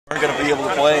weren't going to be able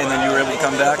to play, and then you were able to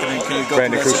come back, and then can you go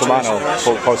through that Cusumano,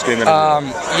 post-game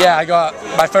interview. Yeah,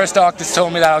 my first doctor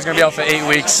told me that I was going to be out for 8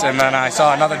 weeks, and then I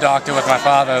saw another doctor with my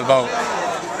father about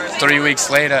 3 weeks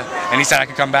later, and he said I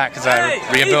could come back because I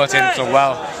rehabilitated so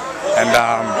well. And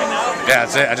yeah,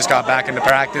 that's it. I just got back into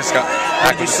practice.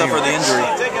 When did you suffer the injury?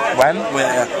 When?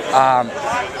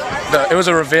 It was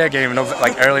a Revere game,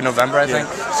 like early November, I think.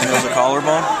 So it was a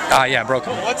collarbone? Yeah,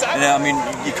 broken. Yeah, I mean,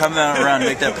 you come around and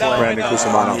make that play.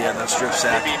 Cusumano. Yeah, that strip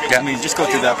sack. Yeah. I mean, just go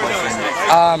through that play for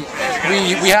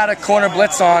me. We had a corner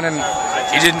blitz on, and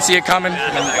he didn't see it coming,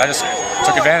 and I just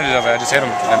took advantage of it. I just hit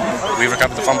him, and we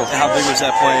recovered the fumble. And how big was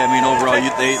that play? I mean, overall, you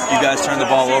guys turned the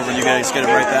ball over, and you guys get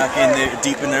it right back in there,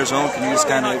 deep in their zone. Can you just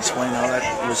kind of explain how that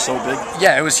was so big?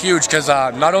 Yeah, it was huge because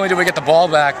not only did we get the ball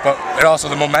back, but it also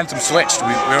the momentum switched.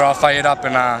 We were all fired up,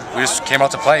 and we just came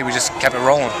out to play. We just kept it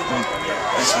rolling.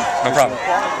 No problem.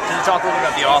 Can you talk a little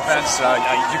bit about the offense?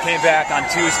 You came back on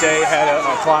Tuesday, had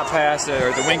a clock pass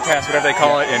or the wing pass, whatever they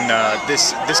call it, and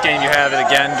this game you have it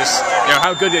again. Just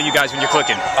how good are you guys when you're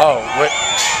clicking? Oh,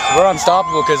 we're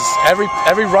unstoppable because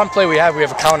every run play we have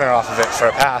a counter off of it for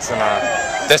a pass, and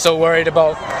they're so worried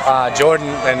about Jordan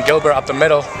and Gilbert up the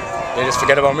middle, they just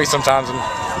forget about me sometimes, and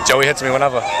Joey hits me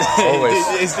whenever, always.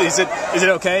 Is it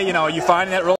okay? Are you finding that role?